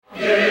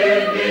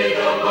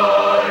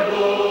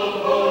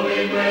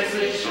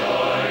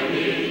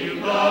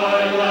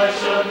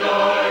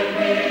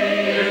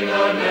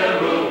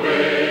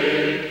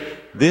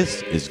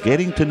This is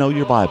Getting to Know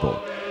Your Bible,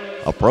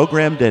 a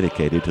program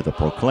dedicated to the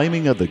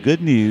proclaiming of the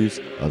good news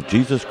of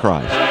Jesus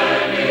Christ.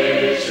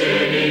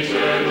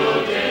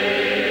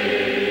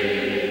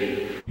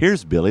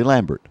 Here's Billy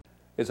Lambert.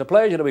 It's a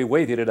pleasure to be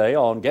with you today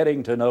on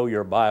Getting to Know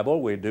Your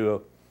Bible. We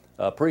do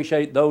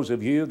appreciate those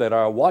of you that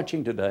are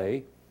watching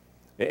today.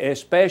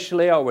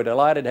 Especially are we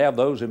delighted to have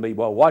those of you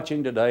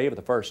watching today for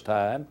the first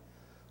time.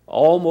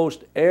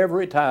 Almost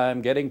every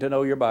time Getting to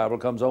Know Your Bible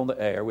comes on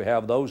the air, we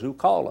have those who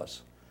call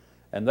us.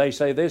 And they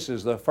say, this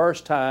is the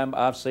first time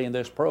I've seen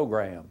this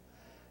program.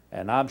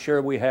 And I'm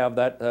sure we have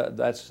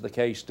that's the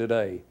case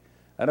today.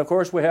 And of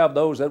course we have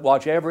those that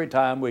watch every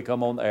time we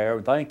come on the air,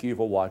 and thank you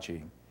for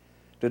watching.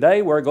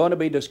 Today we're going to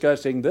be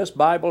discussing this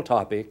Bible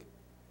topic,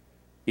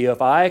 If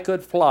I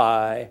Could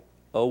Fly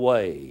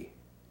Away.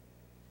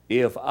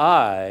 If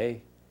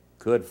I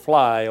could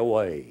fly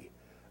away.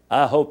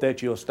 I hope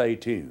that you'll stay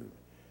tuned.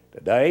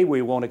 Today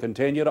we want to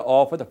continue to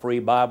offer the free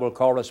Bible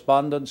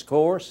correspondence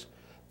course.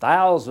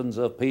 Thousands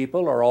of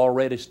people are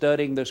already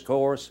studying this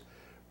course.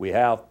 We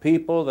have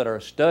people that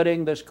are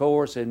studying this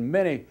course in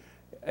many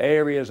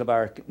areas of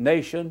our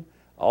nation.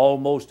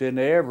 Almost in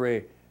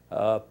every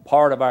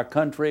part of our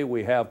country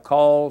we have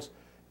calls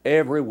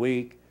every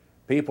week,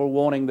 people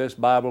wanting this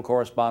Bible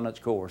correspondence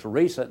course.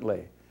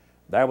 Recently,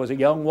 there was a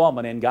young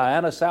woman in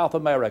Guyana, South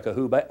America,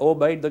 who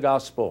obeyed the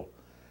gospel,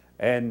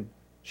 and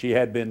she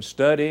had been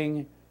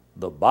studying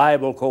the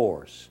Bible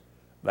course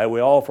that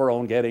we offer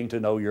on Getting to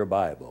Know Your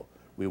Bible.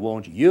 We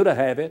want you to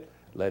have it.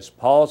 Let's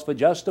pause for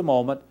just a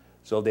moment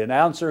so the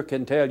announcer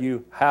can tell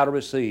you how to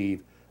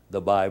receive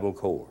the Bible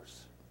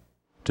course.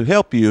 To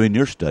help you in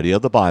your study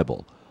of the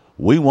Bible,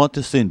 we want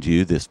to send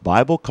you this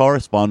Bible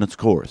correspondence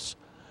course.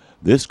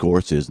 This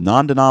course is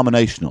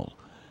non-denominational.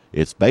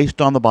 It's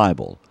based on the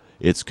Bible.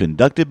 It's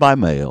conducted by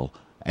mail,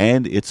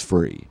 and it's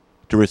free.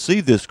 To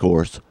receive this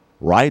course,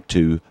 write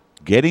to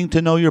Getting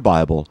to Know Your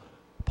Bible,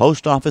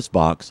 Post Office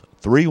Box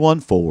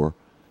 314,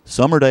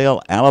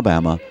 Summerdale,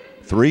 Alabama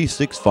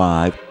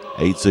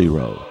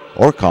 36580,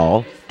 or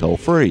call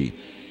toll-free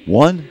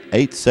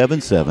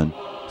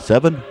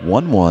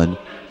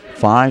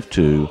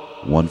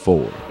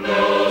 1-877-711-5214.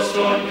 No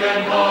storm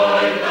can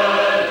hide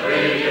that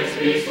radiance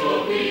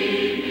peaceful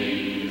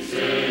beaming,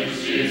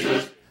 since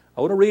Jesus.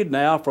 I want to read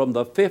now from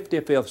the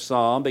 55th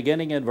Psalm,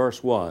 beginning in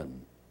verse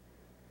 1.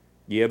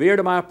 Give ear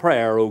to my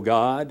prayer, O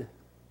God,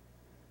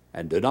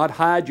 and do not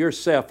hide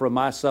yourself from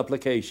my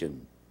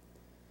supplication.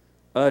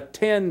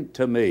 Attend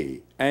to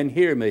me and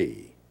hear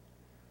me.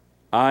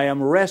 I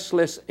am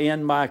restless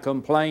in my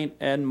complaint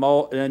and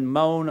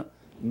moan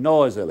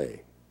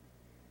noisily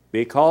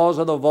because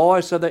of the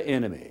voice of the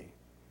enemy,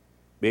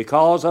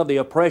 because of the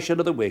oppression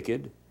of the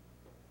wicked,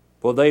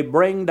 for they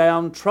bring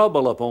down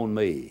trouble upon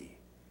me,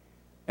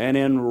 and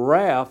in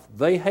wrath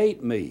they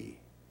hate me.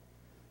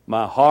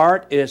 My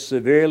heart is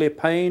severely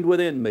pained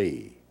within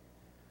me,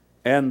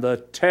 and the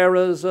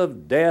terrors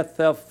of death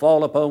have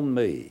fallen upon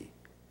me.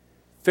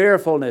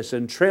 Fearfulness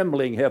and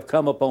trembling have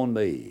come upon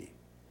me,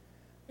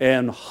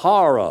 and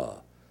horror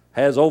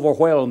has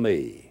overwhelmed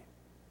me.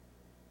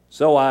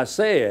 So I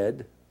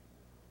said,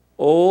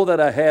 oh,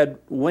 that I had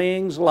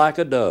wings like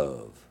a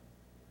dove.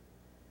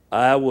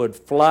 I would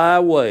fly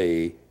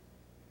away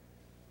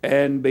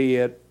and be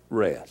at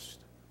rest.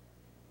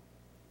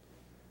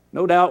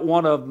 No doubt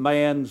one of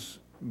man's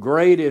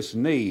greatest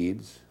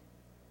needs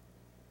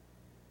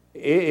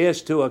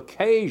is to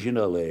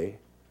occasionally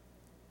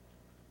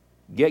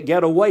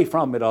get away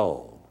from it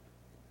all.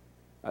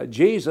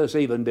 Jesus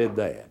even did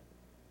that.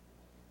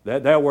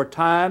 That there were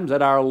times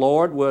that our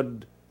Lord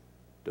would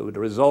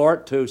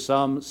resort to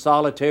some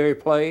solitary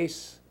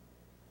place.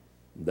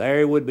 There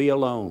he would be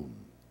alone.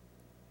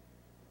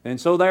 And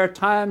so there are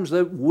times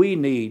that we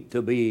need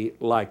to be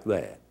like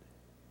that.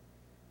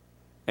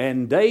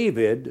 And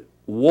David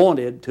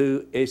wanted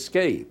to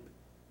escape.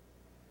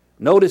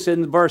 Notice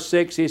in verse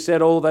 6 he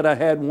said, oh, that I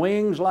had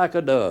wings like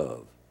a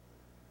dove.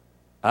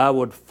 I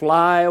would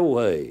fly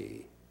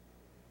away,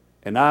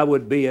 and I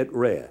would be at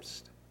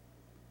rest.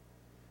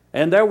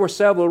 And there were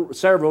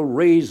several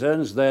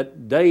reasons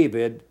that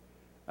David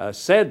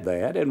said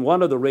that, and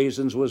one of the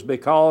reasons was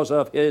because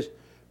of his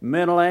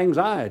mental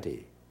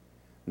anxiety.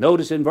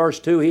 Notice in verse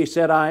 2 he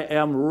said, I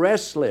am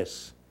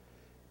restless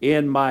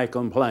in my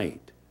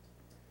complaint,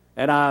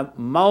 and I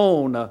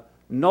moan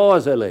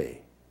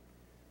noisily.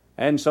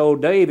 And so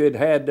David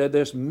had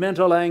this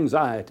mental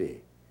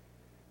anxiety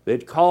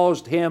that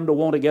caused him to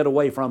want to get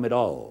away from it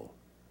all.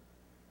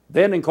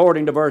 Then,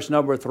 according to verse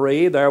number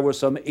 3, there were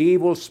some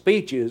evil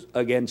speeches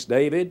against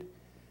David.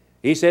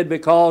 He said,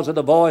 because of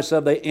the voice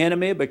of the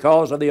enemy,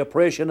 because of the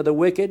oppression of the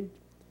wicked,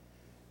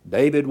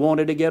 David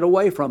wanted to get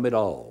away from it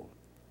all.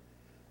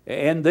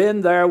 And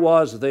then there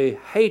was the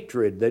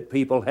hatred that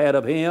people had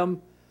of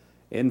him.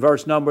 In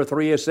verse number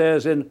 3 it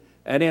says, and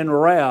in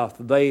wrath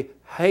they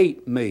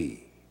hate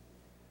me.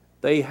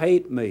 They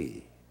hate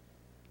me.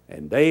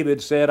 And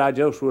David said, I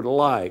just would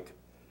like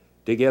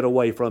to get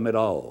away from it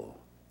all.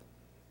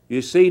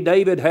 You see,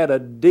 David had a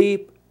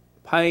deep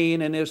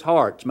pain in his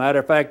heart. As a matter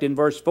of fact, in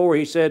verse 4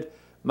 he said,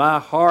 my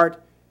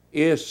heart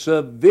is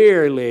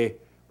severely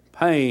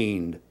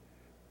pained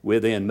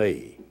within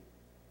me.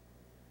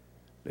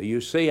 Now,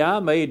 you see, I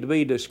may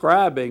be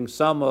describing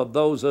some of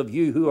those of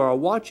you who are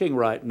watching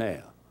right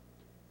now.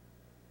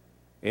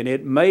 And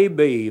it may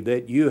be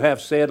that you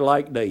have said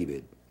like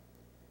David,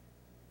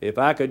 if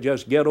I could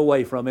just get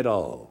away from it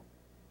all.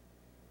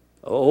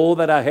 Oh,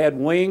 that I had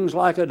wings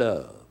like a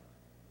dove.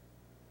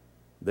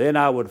 Then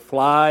I would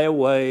fly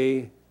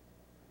away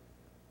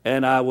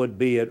and I would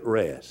be at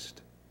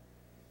rest.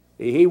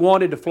 He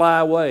wanted to fly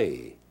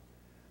away.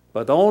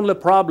 But the only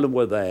problem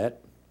with that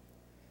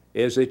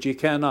is that you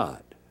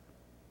cannot.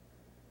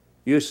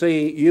 You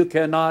see, you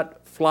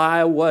cannot fly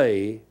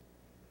away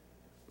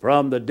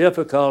from the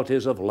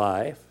difficulties of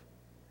life.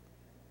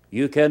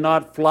 You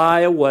cannot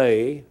fly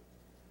away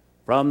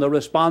from the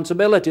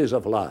responsibilities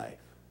of life.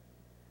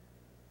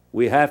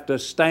 We have to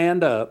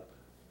stand up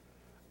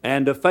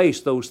and to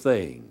face those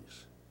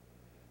things.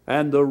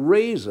 And the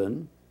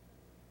reason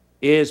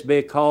is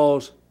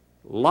because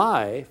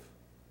life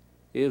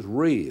is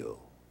real.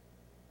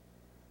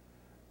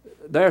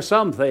 There are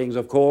some things,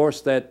 of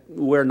course, that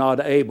we're not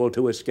able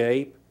to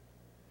escape.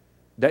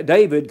 That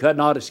David could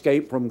not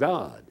escape from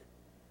God.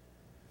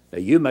 Now,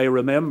 you may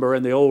remember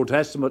in the Old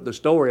Testament the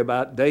story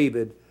about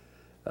David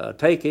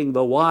taking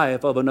the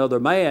wife of another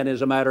man.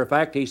 As a matter of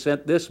fact, he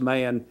sent this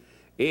man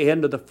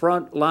into the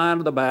front line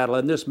of the battle,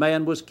 and this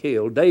man was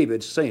killed.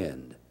 David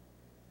sinned.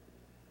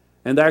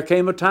 And there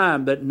came a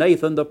time that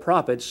Nathan the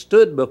prophet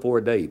stood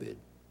before David,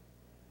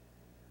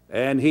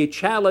 and he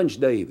challenged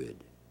David.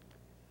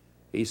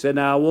 He said,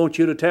 now I want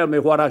you to tell me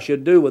what I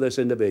should do with this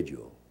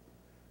individual.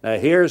 Now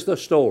here's the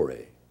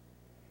story.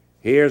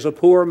 Here's a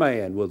poor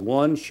man with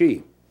one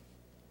sheep,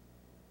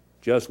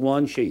 just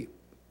one sheep.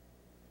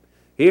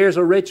 Here's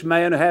a rich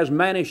man who has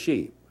many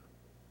sheep.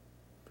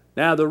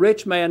 Now the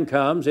rich man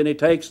comes and he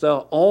takes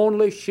the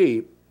only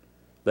sheep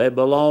that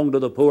belonged to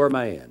the poor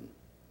man.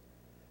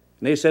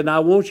 And he said, now I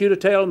want you to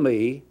tell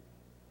me,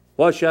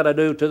 what shall I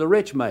do to the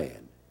rich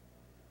man?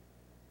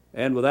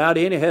 And without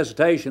any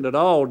hesitation at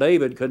all,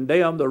 David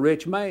condemned the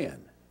rich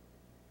man.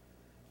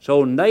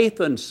 So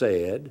Nathan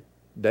said,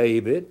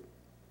 David,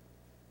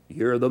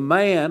 you're the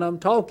man I'm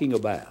talking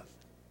about.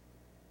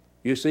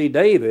 You see,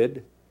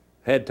 David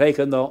had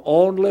taken the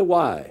only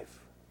wife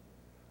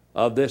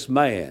of this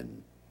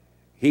man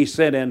he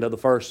sent into the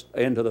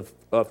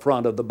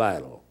front of the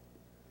battle.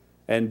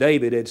 And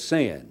David had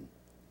sinned.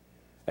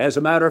 As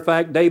a matter of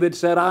fact, David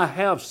said, I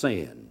have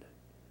sinned.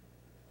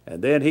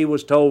 And then he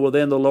was told, well,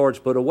 then the Lord's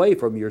put away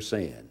from your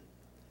sin.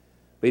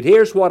 But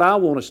here's what I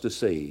want us to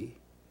see,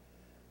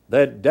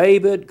 that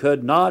David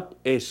could not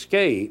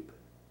escape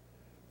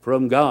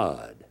from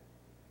God.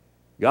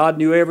 God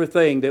knew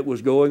everything that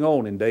was going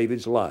on in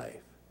David's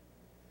life.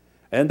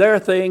 And there are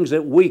things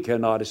that we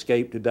cannot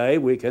escape today.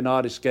 We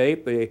cannot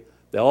escape the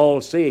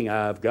all-seeing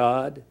eye of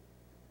God.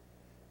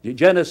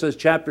 Genesis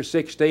chapter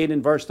 16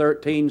 and verse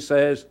 13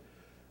 says,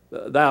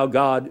 Thou,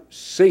 God,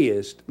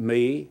 seest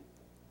me.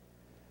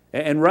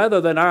 And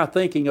rather than our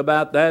thinking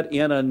about that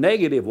in a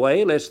negative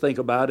way, let's think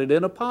about it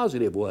in a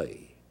positive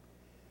way.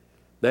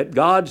 That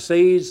God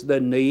sees the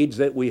needs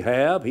that we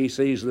have. He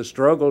sees the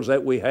struggles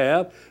that we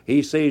have.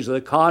 He sees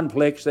the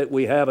conflicts that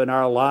we have in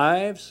our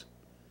lives.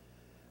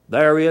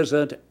 There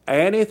isn't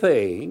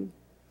anything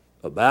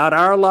about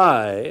our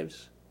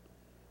lives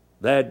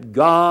that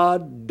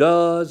God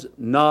does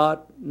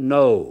not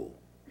know.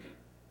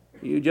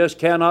 You just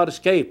cannot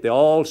escape the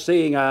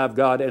all-seeing eye of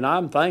God, and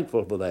I'm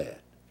thankful for that.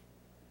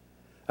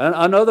 And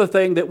another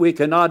thing that we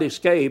cannot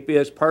escape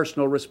is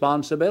personal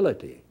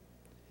responsibility.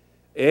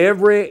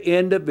 Every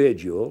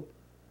individual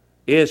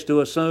is to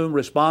assume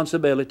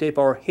responsibility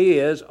for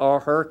his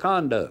or her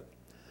conduct.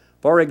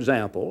 For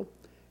example,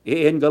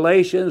 in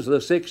Galatians, the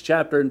 6th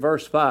chapter and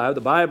verse 5,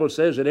 the Bible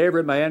says that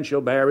every man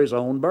shall bear his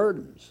own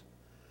burdens.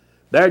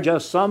 There are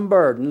just some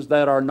burdens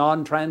that are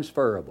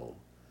non-transferable.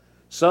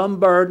 Some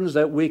burdens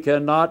that we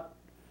cannot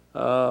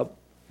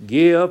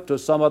give to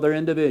some other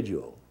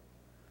individual.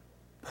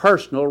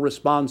 Personal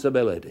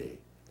responsibility.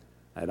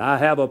 And I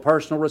have a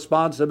personal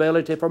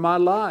responsibility for my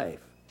life.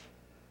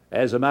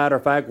 As a matter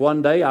of fact,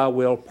 one day I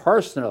will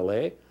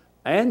personally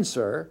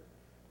answer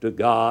to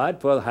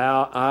God for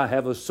how I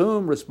have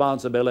assumed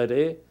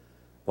responsibility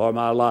for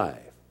my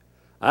life.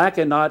 I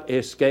cannot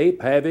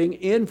escape having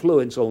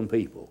influence on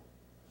people.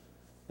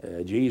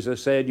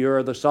 Jesus said,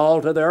 you're the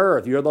salt of the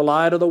earth, you're the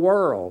light of the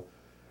world.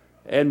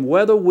 And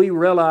whether we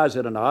realize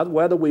it or not,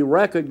 whether we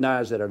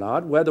recognize it or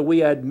not, whether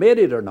we admit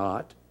it or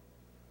not,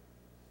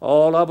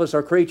 all of us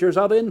are creatures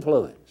of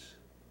influence.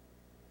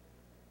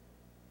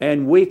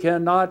 And we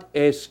cannot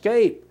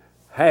escape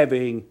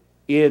having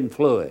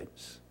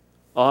influence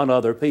on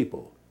other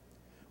people.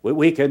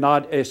 We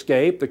cannot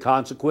escape the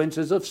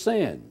consequences of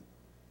sin.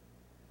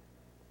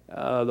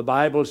 The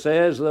Bible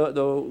says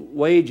the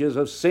wages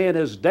of sin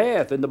is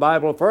death, and the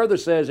Bible further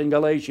says in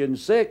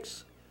Galatians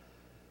 6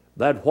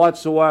 that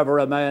whatsoever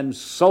a man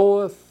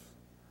soweth,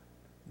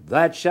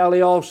 that shall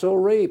he also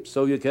reap.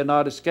 So you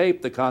cannot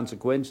escape the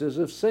consequences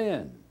of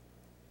sin.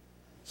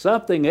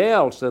 Something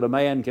else that a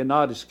man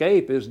cannot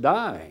escape is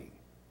dying.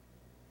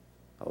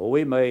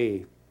 We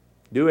may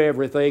do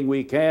everything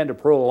we can to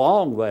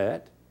prolong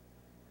that,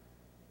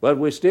 but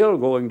we're still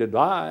going to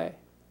die.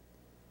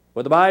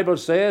 But the Bible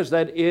says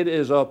that it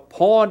is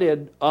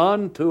appointed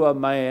unto a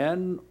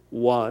man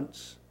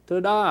once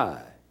to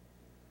die.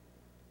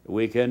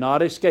 We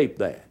cannot escape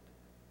that.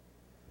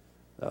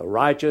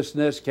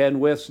 Righteousness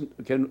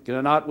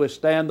cannot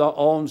withstand the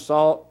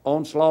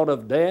onslaught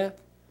of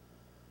death,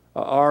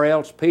 or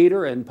else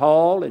Peter and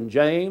Paul and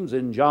James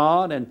and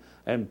John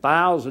and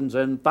thousands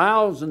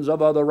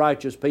of other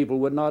righteous people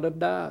would not have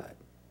died.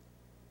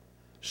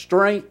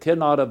 Strength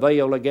cannot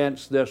avail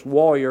against this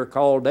warrior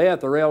called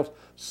death, or else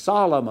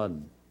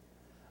Solomon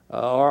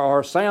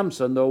or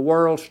Samson, the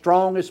world's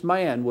strongest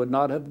man, would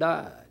not have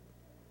died.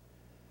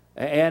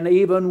 And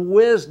even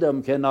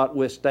wisdom cannot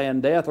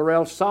withstand death, or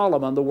else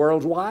Solomon, the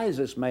world's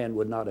wisest man,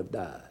 would not have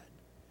died.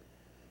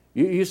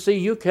 You see,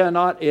 you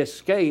cannot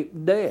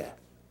escape death.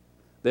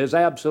 There's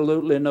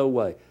absolutely no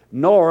way.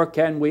 Nor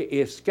can we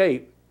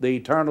escape the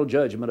eternal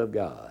judgment of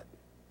God.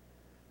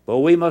 But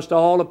we must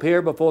all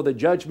appear before the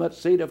judgment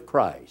seat of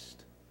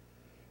Christ,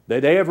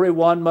 that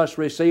everyone must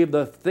receive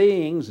the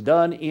things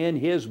done in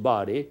his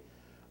body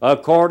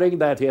according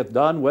that he hath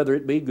done, whether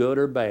it be good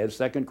or bad.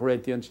 2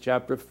 Corinthians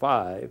chapter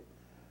 5,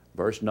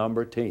 verse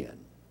number 10.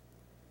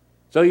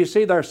 So you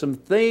see, there are some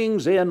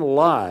things in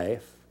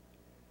life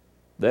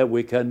that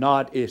we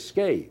cannot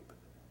escape.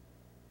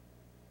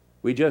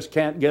 We just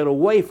can't get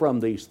away from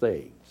these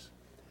things.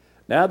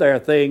 Now, there are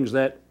things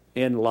that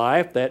in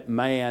life that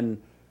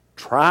man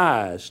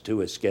tries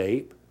to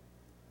escape.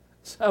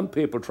 Some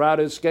people try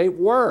to escape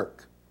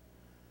work.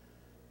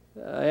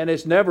 And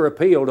it's never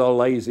appealed to a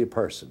lazy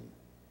person.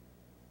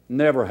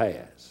 Never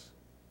has.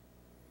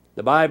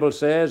 The Bible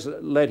says,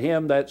 let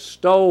him that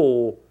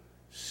stole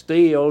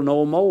steal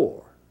no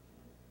more,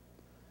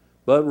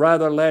 but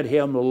rather let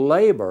him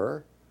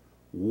labor,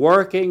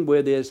 working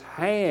with his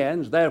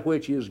hands that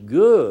which is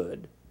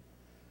good,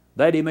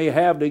 that he may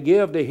have to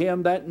give to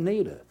him that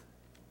needeth.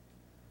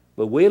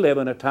 But we live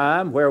in a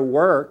time where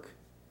work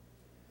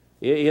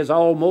is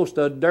almost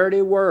a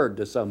dirty word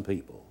to some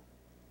people.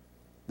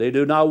 They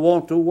do not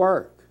want to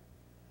work.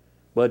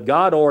 But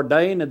God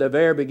ordained at the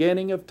very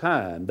beginning of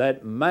time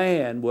that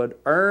man would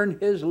earn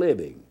his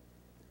living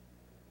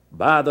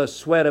by the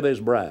sweat of his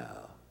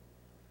brow.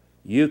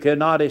 You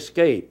cannot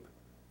escape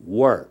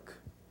work,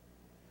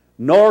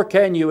 nor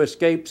can you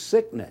escape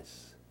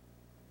sickness.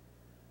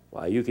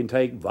 Why, you can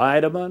take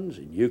vitamins,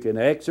 and you can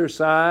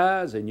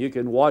exercise, and you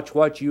can watch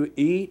what you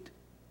eat.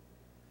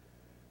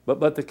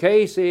 But the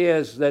case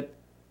is that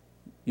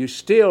you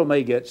still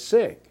may get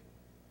sick.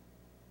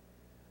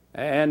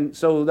 And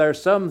so there are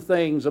some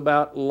things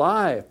about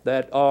life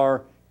that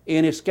are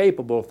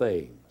inescapable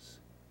things.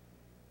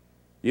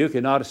 You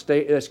cannot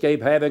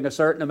escape having a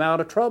certain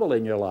amount of trouble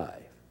in your life.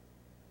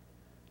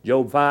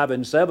 Job 5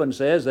 and 7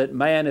 says that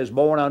man is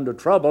born under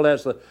trouble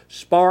as the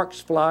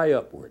sparks fly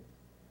upward.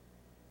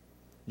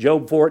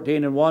 Job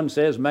 14 and 1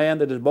 says, man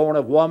that is born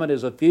of woman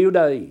is a few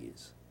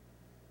days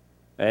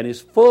and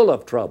is full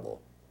of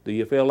trouble. Do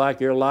you feel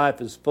like your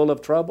life is full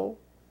of trouble?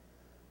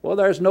 Well,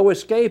 there's no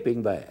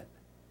escaping that.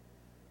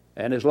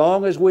 And as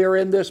long as we are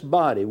in this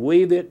body,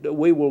 we that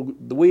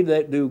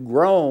do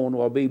groan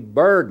will be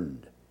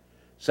burdened.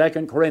 2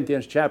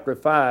 Corinthians chapter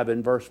 5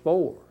 and verse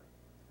 4.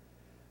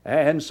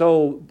 And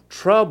so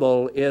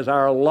trouble is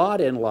our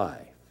lot in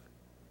life.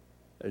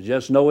 There's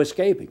just no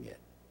escaping it.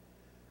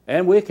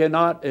 And we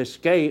cannot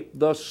escape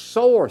the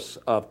source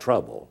of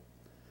trouble.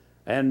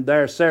 And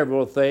there are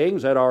several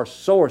things that are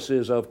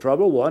sources of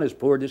trouble. One is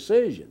poor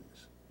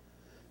decisions.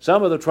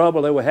 Some of the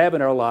trouble that we have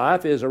in our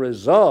life is a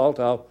result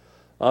of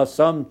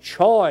some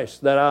choice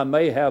that I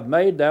may have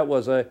made that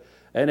was an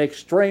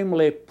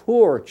extremely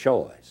poor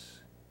choice.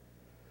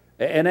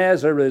 And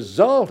as a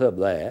result of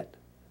that,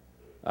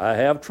 I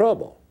have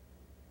trouble.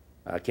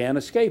 I can't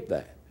escape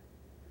that.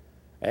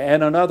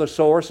 And another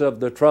source of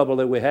the trouble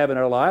that we have in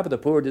our life are the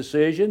poor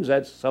decisions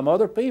that some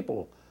other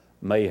people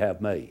may have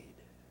made.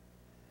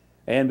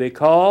 And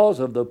because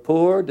of the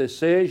poor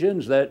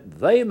decisions that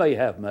they may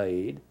have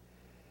made,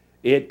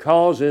 it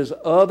causes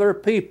other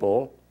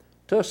people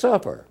to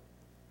suffer.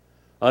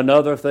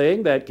 Another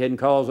thing that can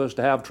cause us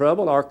to have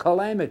trouble are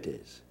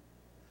calamities.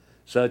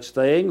 Such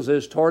things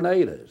as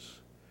tornadoes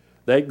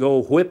that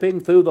go whipping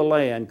through the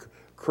land,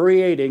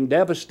 creating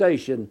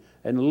devastation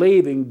and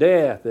leaving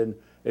death and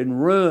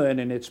ruin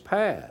in its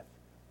path.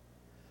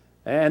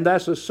 And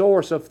that's a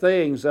source of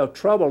things, of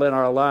trouble in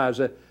our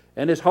lives.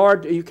 And it's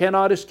hard, you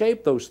cannot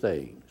escape those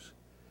things.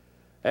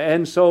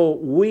 And so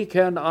we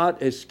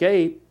cannot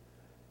escape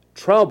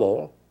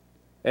trouble,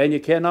 and you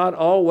cannot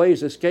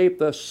always escape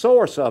the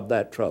source of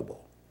that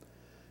trouble.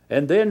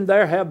 And then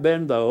there have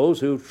been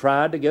those who've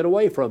tried to get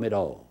away from it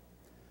all.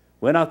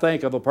 When I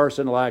think of a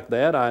person like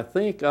that, I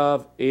think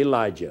of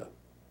Elijah.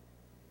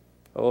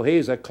 Oh,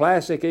 he's a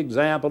classic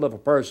example of a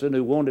person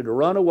who wanted to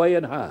run away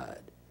and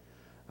hide.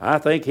 I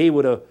think he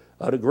would have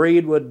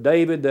agreed with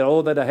David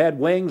that I had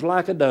wings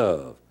like a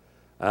dove.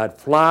 I'd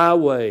fly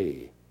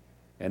away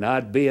and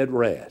I'd be at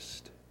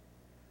rest.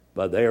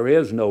 But there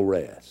is no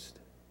rest.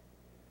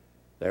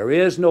 There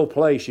is no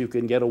place you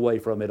can get away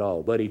from it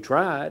all. But he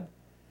tried.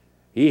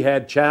 He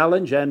had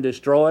challenged and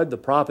destroyed the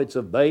prophets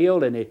of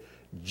Baal, and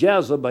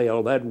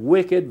Jezebel, that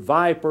wicked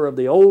viper of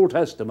the Old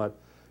Testament,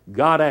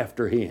 got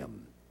after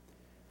him.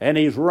 And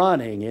he's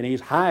running and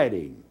he's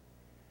hiding.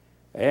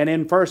 And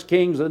in 1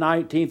 Kings, the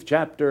 19th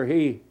chapter,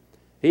 he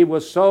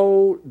was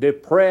so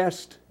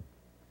depressed,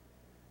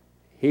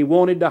 he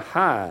wanted to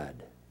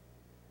hide.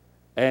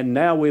 And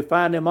now we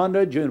find him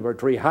under a juniper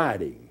tree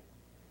hiding.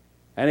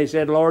 And he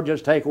said, Lord,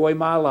 just take away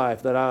my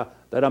life that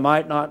I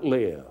might not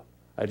live.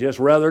 I'd just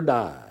rather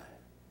die.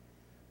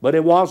 But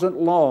it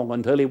wasn't long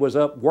until he was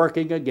up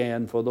working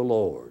again for the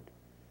Lord.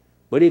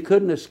 But he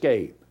couldn't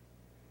escape.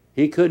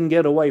 He couldn't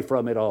get away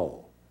from it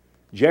all.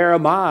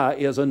 Jeremiah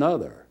is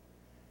another.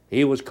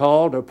 He was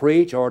called to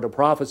preach or to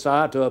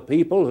prophesy to a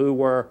people who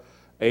were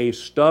a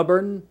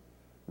stubborn,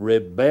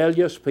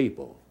 rebellious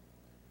people.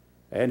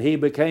 And he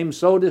became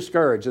so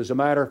discouraged. As a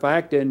matter of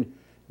fact, in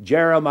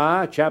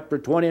Jeremiah chapter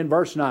 20 and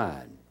verse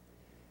 9,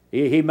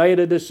 he made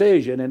a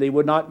decision and he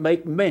would not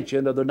make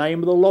mention of the name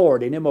of the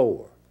Lord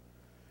anymore.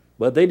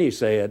 But then he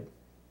said,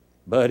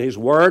 but his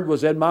word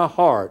was in my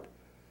heart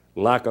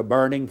like a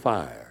burning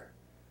fire.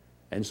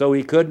 And so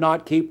he could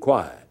not keep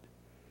quiet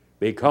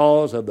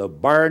because of the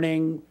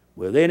burning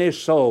within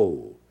his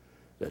soul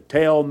to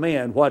tell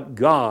men what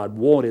God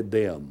wanted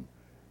them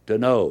to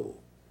know.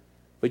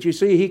 But you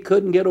see, he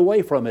couldn't get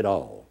away from it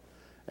all.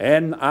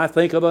 And I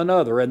think of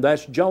another, and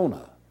that's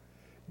Jonah.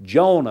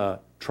 Jonah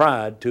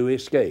tried to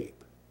escape.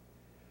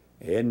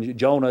 In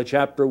Jonah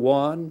chapter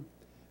 1,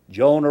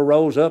 Jonah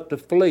rose up to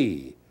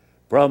flee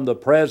from the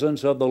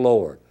presence of the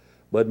Lord.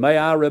 But may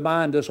I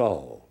remind us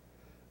all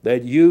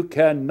that you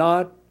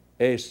cannot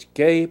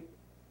escape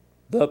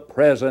the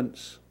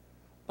presence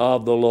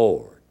of the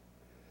Lord.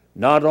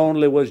 Not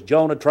only was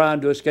Jonah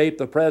trying to escape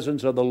the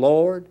presence of the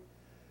Lord,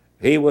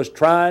 he was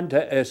trying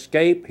to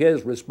escape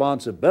his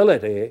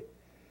responsibility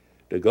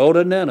to go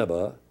to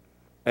Nineveh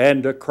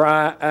and to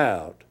cry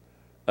out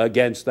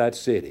against that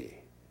city.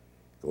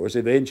 Of course,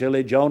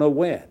 eventually Jonah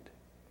went,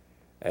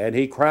 and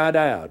he cried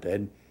out,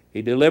 and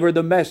he delivered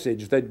the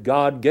message that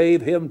God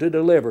gave him to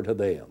deliver to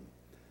them.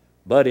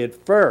 But at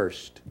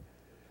first,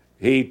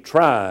 he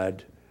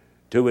tried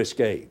to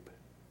escape.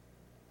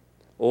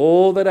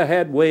 Oh, that I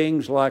had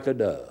wings like a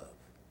dove.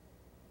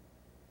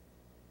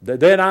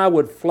 Then I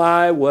would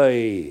fly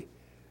away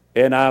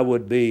and I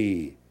would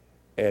be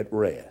at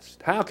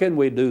rest. How can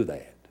we do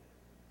that?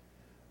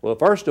 Well,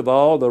 first of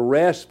all, the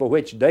rest for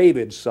which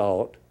David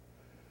sought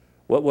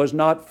what was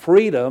not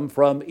freedom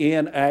from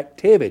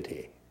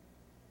inactivity.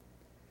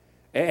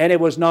 And it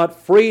was not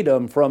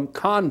freedom from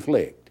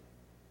conflict.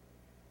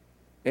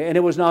 And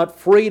it was not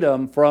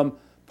freedom from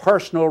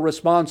personal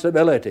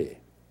responsibility.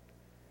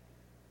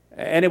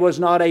 And it was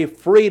not a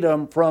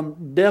freedom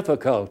from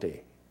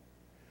difficulty.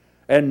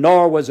 And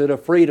nor was it a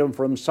freedom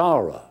from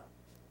sorrow.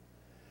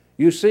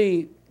 You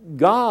see,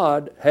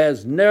 God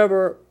has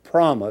never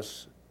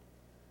promised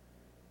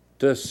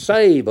to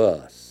save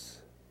us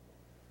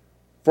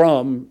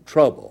from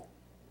trouble.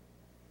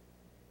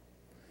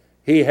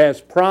 He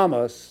has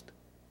promised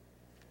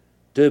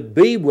to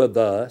be with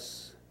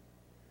us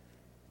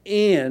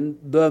in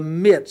the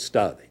midst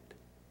of it.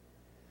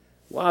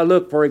 Well, I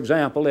look, for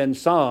example, in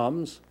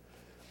Psalms,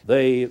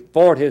 the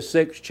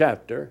 46th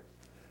chapter,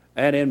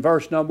 and in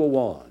verse number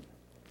 1.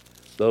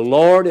 The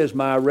Lord is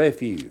my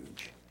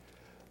refuge.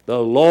 The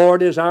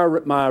Lord is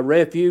my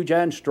refuge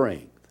and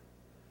strength,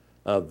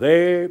 a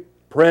very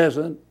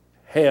present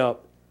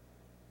help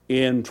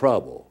in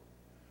trouble.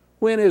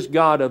 When is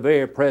God a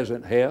very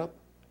present help?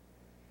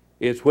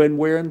 It's when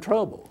we're in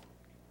trouble.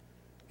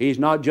 He's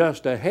not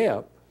just a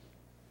help,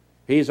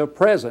 He's a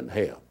present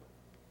help.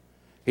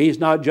 He's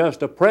not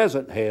just a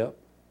present help,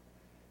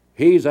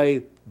 He's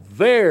a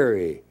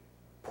very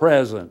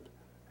present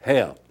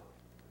help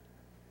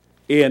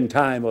in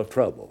time of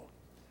trouble.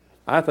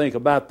 I think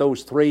about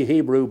those 3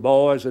 Hebrew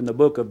boys in the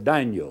book of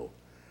Daniel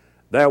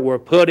that were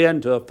put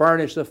into a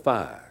furnace of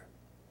fire.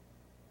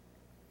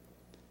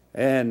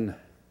 And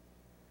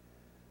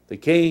the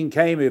king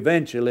came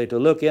eventually to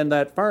look in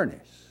that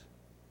furnace.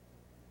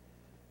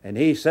 And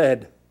he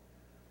said,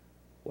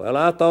 well,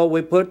 I thought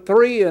we put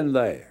 3 in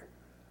there.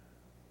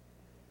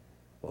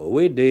 Well,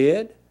 we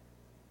did.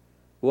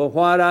 Well,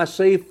 why'd I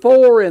see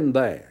 4 in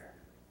there?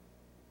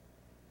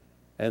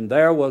 And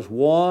there was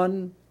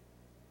one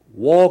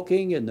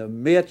walking in the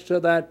midst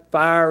of that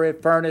fiery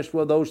furnace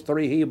with those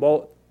 3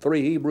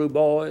 Hebrew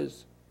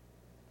boys.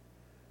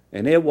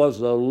 And it was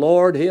the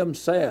Lord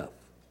Himself.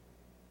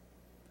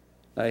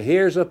 Now,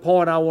 here's a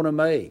point I want to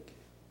make.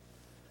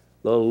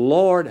 The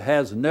Lord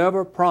has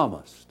never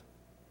promised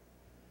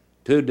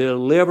to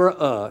deliver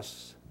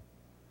us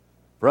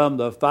from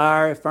the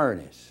fiery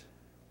furnace.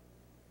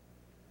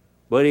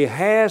 But He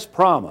has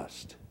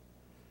promised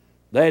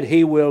that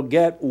He will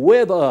get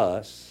with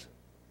us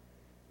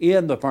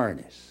in the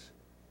furnace.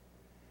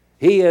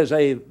 He is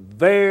a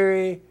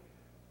very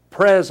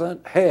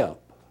present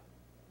help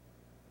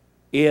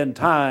in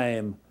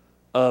time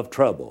of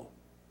trouble.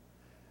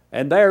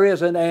 And there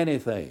isn't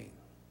anything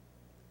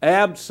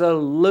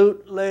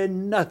absolutely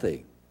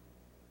nothing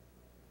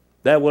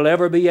that will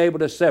ever be able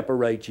to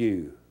separate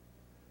you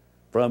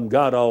from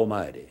God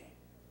Almighty.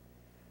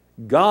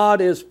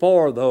 God is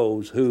for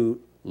those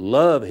who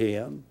love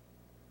Him,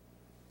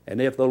 and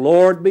if the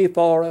Lord be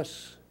for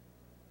us,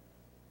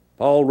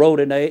 Paul wrote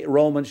in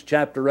Romans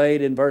chapter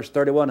 8 in verse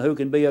 31, who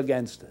can be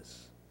against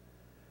us?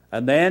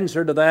 And the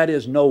answer to that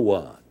is no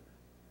one.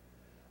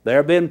 There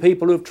have been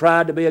people who've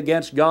tried to be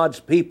against God's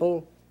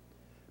people,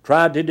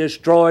 tried to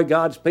destroy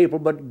God's people,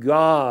 but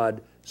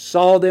God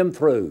saw them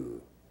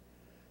through,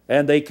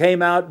 and they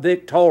came out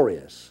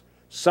victorious,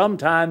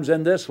 sometimes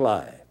in this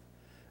life.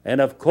 And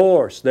of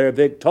course, they're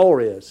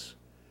victorious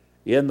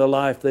in the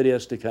life that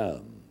is to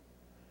come.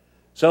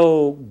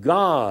 So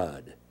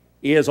God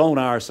is on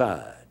our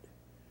side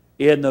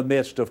in the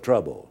midst of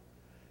trouble.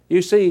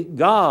 You see,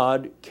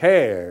 God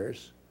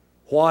cares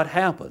what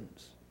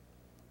happens.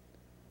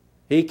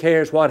 He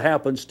cares what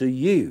happens to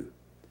you.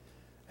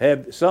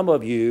 Some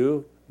of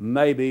you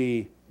may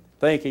be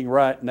thinking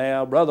right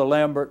now, Brother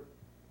Lambert,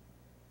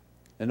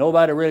 and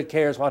nobody really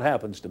cares what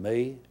happens to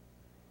me.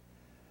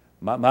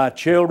 My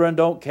children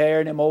don't care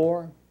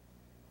anymore.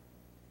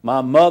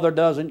 My mother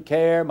doesn't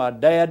care. My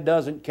dad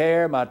doesn't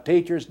care. My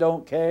teachers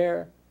don't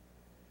care.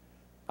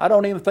 I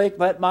don't even think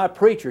that my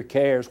preacher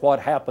cares what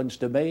happens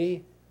to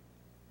me.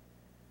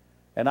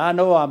 And I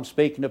know I'm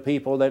speaking to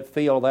people that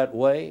feel that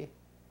way.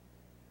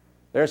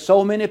 There are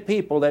so many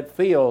people that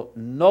feel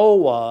no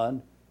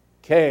one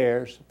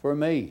cares for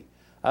me.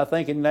 I'm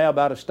thinking now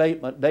about a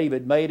statement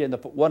David made in the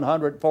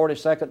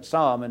 142nd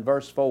Psalm in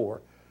verse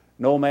 4.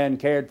 No man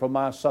cared for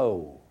my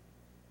soul.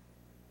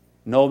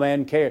 No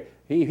man cared.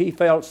 He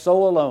felt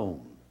so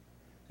alone.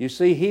 You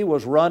see, he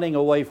was running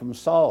away from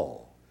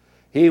Saul.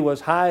 He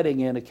was hiding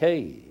in a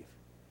cave.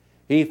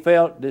 He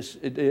felt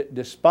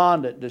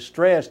despondent,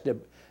 distressed,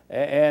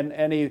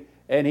 and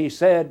he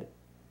said,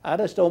 I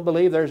just don't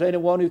believe there's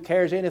anyone who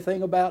cares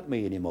anything about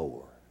me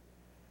anymore.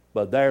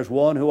 But there's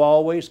one who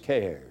always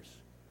cares,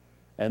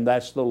 and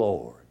that's the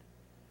Lord.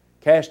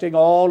 Casting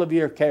all of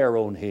your care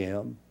on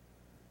Him,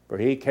 for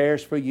He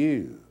cares for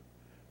you.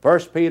 1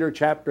 Peter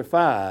chapter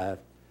 5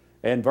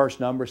 and verse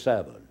number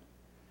 7.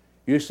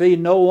 You see,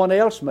 no one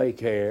else may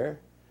care,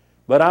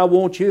 but I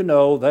want you to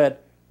know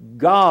that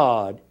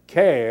God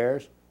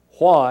cares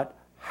what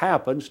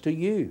happens to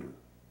you.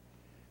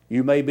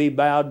 You may be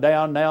bowed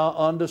down now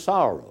unto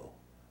sorrow.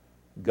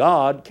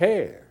 God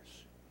cares.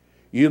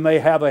 You may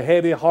have a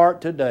heavy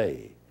heart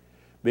today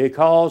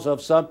because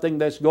of something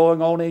that's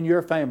going on in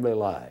your family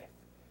life.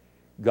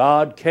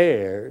 God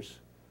cares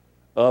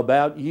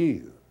about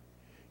you.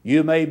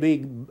 You may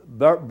be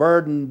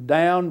burdened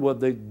down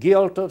with the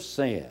guilt of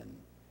sin.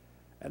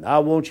 And I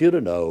want you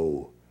to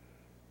know,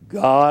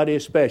 God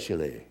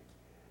especially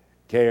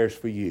cares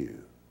for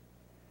you.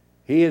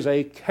 He is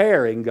a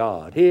caring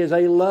God. He is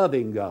a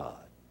loving God.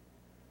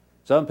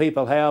 Some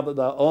people have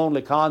the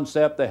only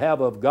concept they have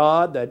of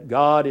God, that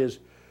God is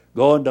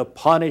going to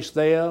punish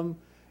them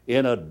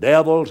in a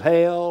devil's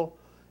hell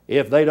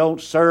if they don't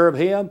serve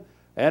Him.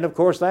 And of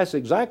course, that's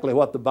exactly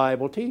what the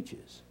Bible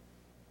teaches.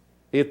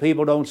 If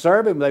people don't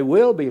serve Him, they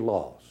will be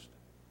lost.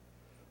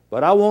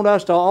 But I want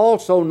us to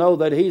also know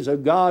that He's a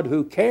God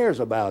who cares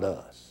about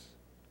us.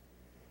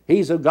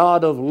 He's a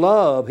God of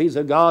love. He's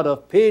a God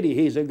of pity.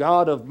 He's a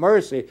God of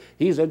mercy.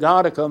 He's a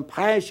God of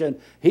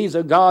compassion. He's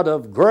a God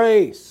of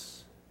grace.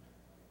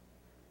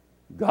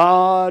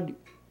 God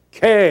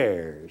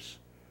cares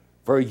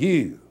for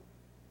you.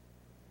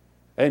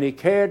 And He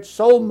cared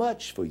so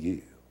much for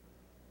you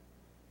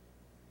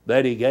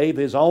that He gave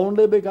His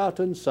only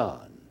begotten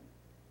Son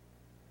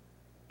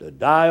to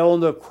die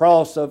on the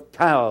cross of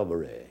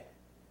Calvary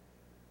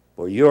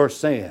for your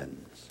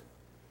sins.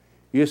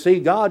 You see,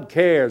 God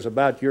cares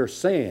about your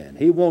sin.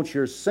 He wants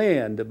your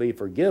sin to be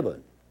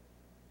forgiven.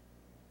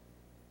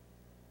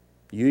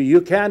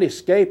 You can't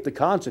escape the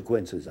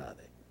consequences of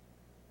it.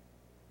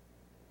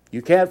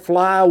 You can't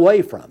fly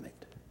away from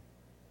it.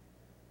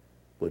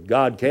 But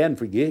God can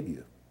forgive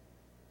you.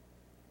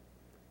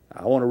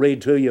 I want to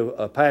read to you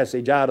a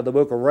passage out of the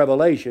book of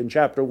Revelation,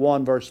 chapter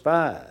 1, verse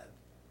 5.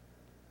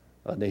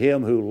 Unto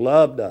Him who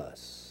loved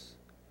us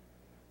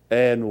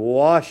and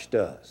washed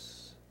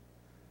us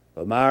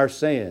from our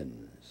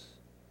sins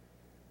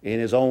in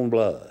His own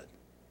blood.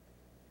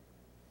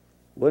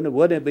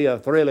 Wouldn't it be a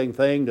thrilling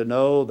thing to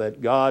know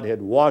that God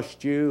had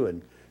washed you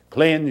and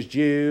cleansed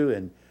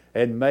you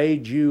and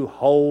made you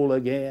whole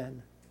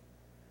again?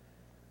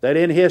 That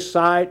in His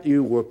sight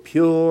you were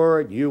pure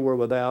and you were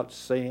without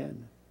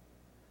sin?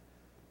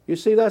 You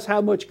see, that's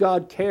how much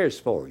God cares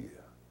for you.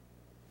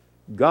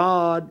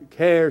 God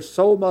cares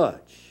so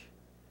much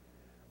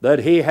that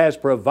He has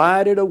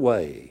provided a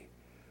way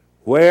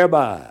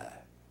whereby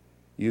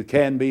you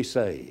can be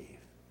saved.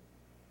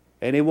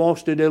 And He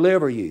wants to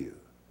deliver you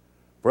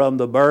from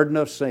the burden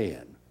of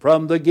sin,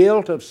 from the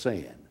guilt of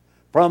sin,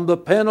 from the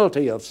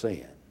penalty of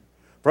sin,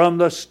 from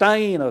the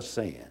stain of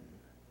sin.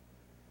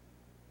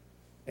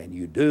 And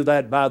you do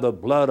that by the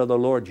blood of the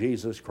Lord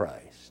Jesus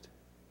Christ.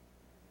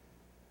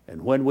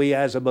 And when we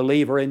as a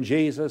believer in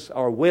Jesus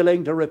are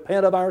willing to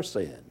repent of our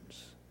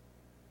sins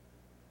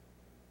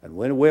And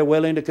when we're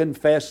willing to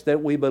confess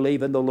that we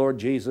believe in the Lord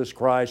Jesus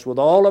Christ with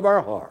all of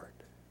our heart,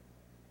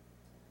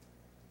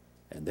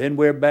 and then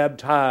we're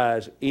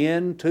baptized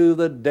into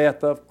the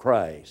death of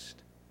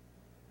Christ,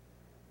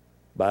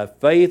 by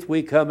faith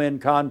we come in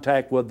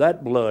contact with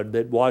that blood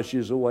that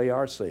washes away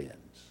our sins.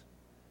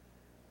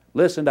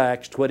 Listen to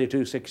Acts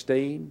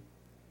 22:16.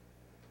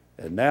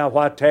 And now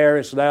why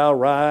tarriest thou?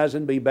 Rise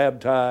and be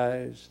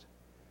baptized,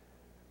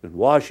 and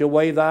wash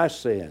away thy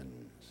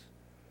sins,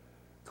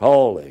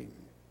 calling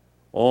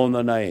on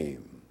the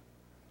name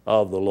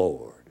of the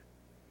Lord.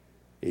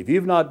 If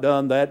you've not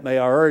done that, may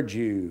I urge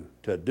you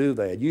to do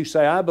that. You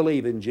say, I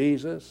believe in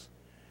Jesus,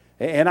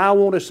 and I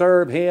want to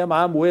serve Him.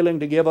 I'm willing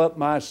to give up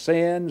my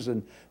sins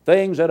and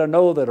things that I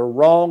know that are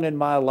wrong in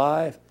my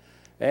life.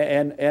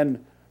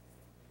 And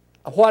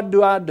what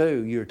do I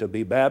do? You're to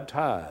be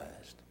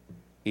baptized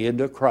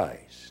into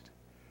Christ.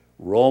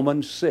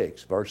 Romans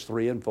 6, verse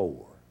 3 and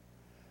 4.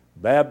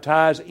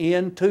 Baptized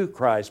into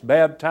Christ,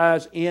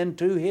 baptized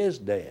into His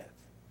death.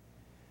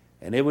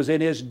 And it was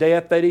in His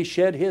death that He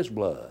shed His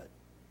blood.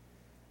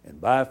 And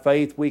by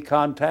faith we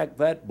contact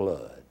that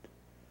blood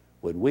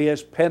when we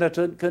as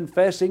penitent,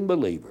 confessing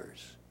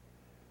believers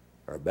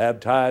are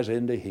baptized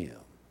into Him.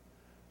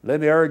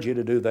 Let me urge you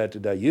to do that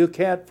today. You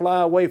can't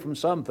fly away from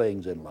some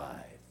things in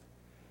life,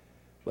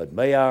 but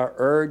may I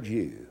urge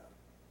you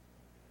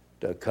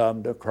to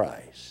come to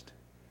Christ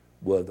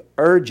with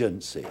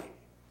urgency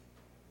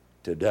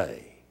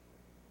today.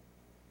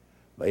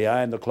 May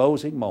I, in the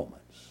closing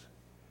moments,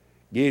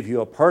 give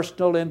you a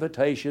personal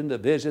invitation to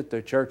visit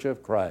the Church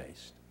of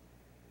Christ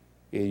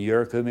in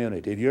your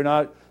community. If you're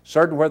not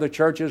certain where the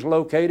church is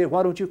located,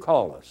 why don't you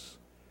call us?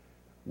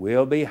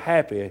 We'll be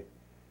happy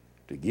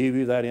to give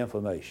you that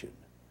information.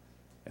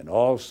 And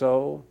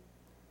also,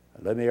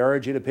 let me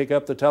urge you to pick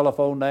up the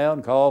telephone now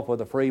and call for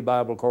the free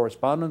Bible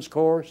correspondence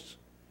course.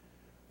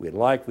 We'd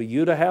like for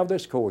you to have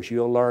this course.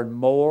 You'll learn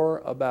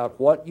more about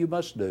what you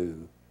must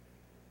do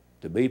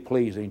to be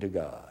pleasing to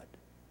God.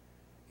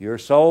 Your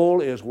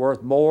soul is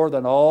worth more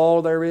than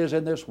all there is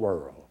in this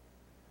world.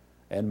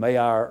 And may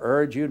I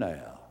urge you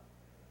now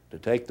to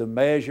take the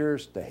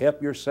measures to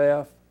help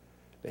yourself,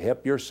 to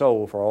help your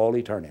soul for all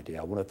eternity.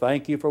 I want to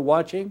thank you for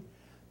watching.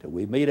 Till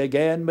we meet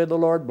again, may the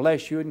Lord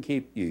bless you and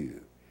keep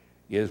you,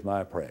 is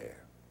my prayer.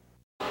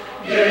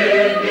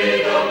 Give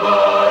me the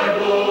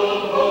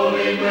Bible,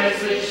 holy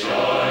message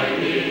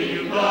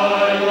shining.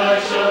 Thy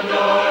light shall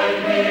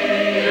guide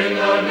me in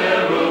the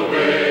narrow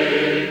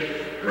way.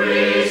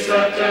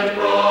 Precept and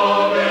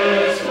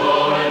promise,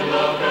 law and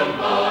love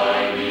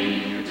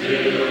combining,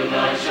 till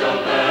night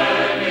shall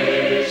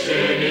vanish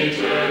in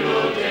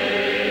eternal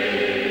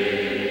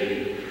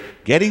day.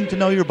 Getting to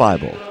Know Your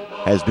Bible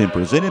has been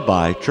presented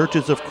by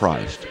Churches of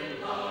Christ.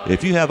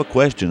 If you have a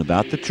question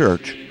about the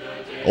church,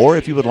 or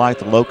if you would like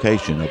the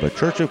location of a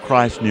Church of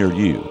Christ near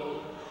you,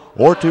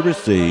 or to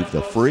receive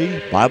the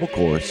free Bible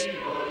course,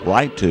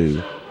 write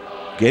to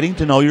Getting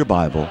to Know Your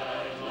Bible,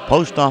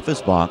 Post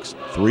Office Box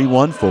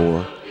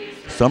 314,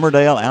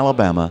 Summerdale,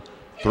 Alabama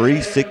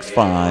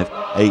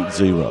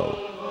 36580,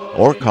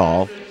 or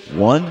call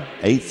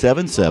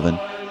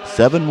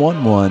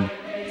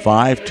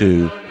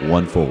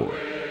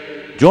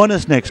 1-877-711-5214. Join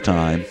us next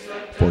time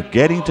for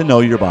Getting to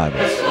Know Your Bible.